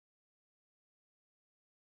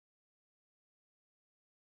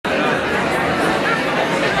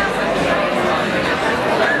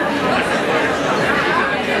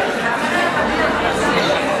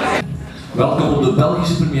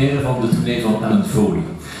Belgische première van de tournee van Ellen Foley.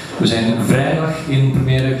 We zijn vrijdag in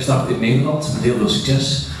première gestart in Nederland, met heel veel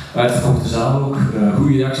succes. Uitverkochte zaal ook,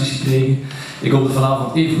 goede reacties gekregen. Ik hoop dat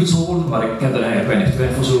vanavond even goed zal worden, maar ik heb er eigenlijk weinig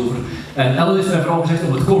twijfels over. En Ellen heeft mij vooral gezegd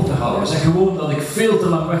om het kort te houden. Ze zegt gewoon dat ik veel te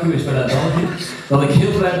lang weg geweest ben in België, dat ik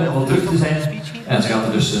heel blij ben om terug te zijn. En ze gaat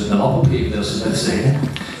er dus een lap op geven, dat ze net zeggen.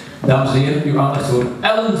 Dames en heren, uw aandacht voor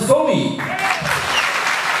Ellen Foley.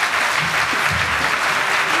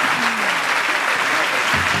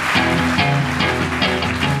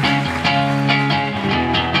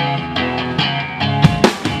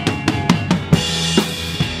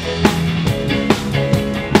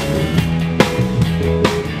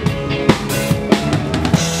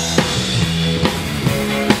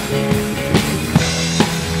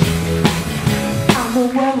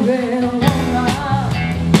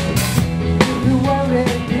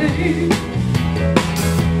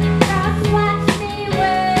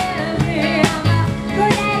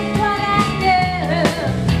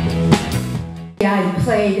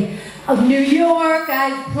 Of New York,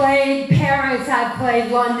 I've played Paris, I've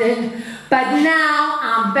played London, but now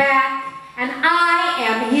I'm back and I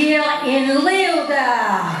am here in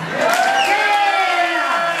Lierde.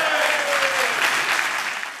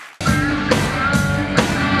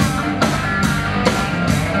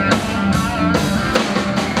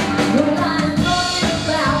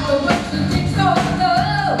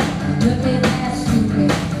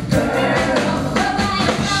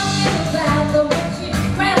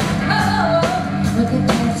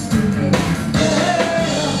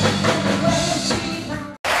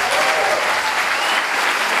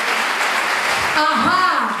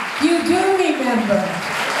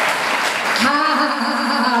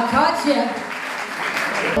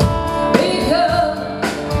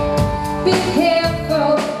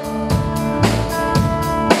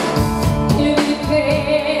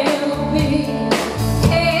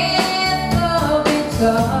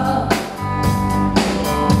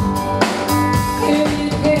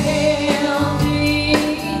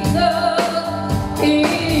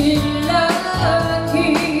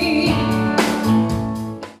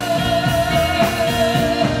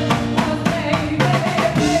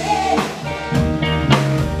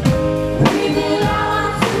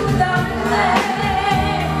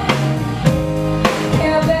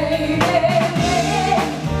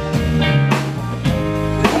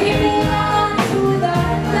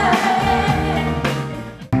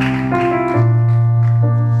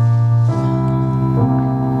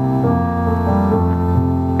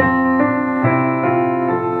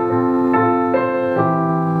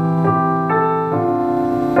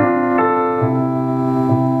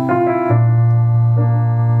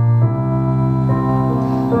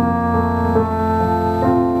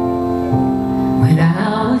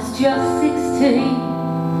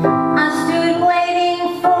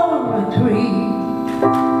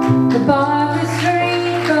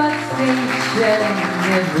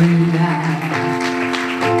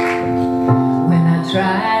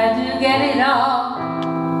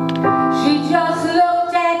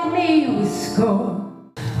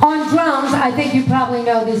 I think you probably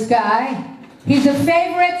know this guy. He's a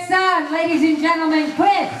favorite son, ladies and gentlemen,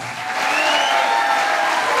 Chris.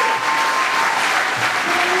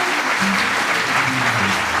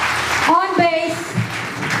 On bass,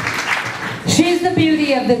 she's the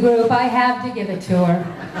beauty of the group. I have to give it to her.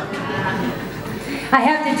 I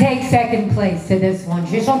have to take second place to this one.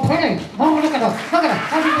 She's so pretty. Oh, look at her. Look at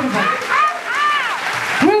her. Oh, beautiful.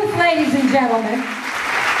 Ruth, ladies and gentlemen.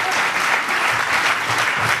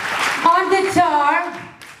 On guitar,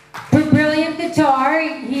 brilliant guitar.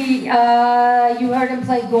 You heard him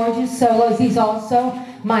play gorgeous solos. He's also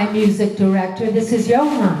my music director. This is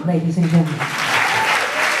Johan, ladies and gentlemen.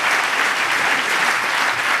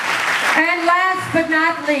 And last but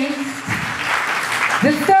not least,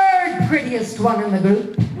 the third prettiest one in the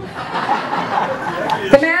group.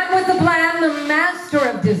 The man with the plan, the master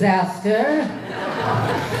of disaster,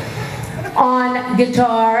 on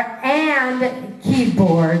guitar and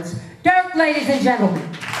keyboards. Dirk, ladies and gentlemen.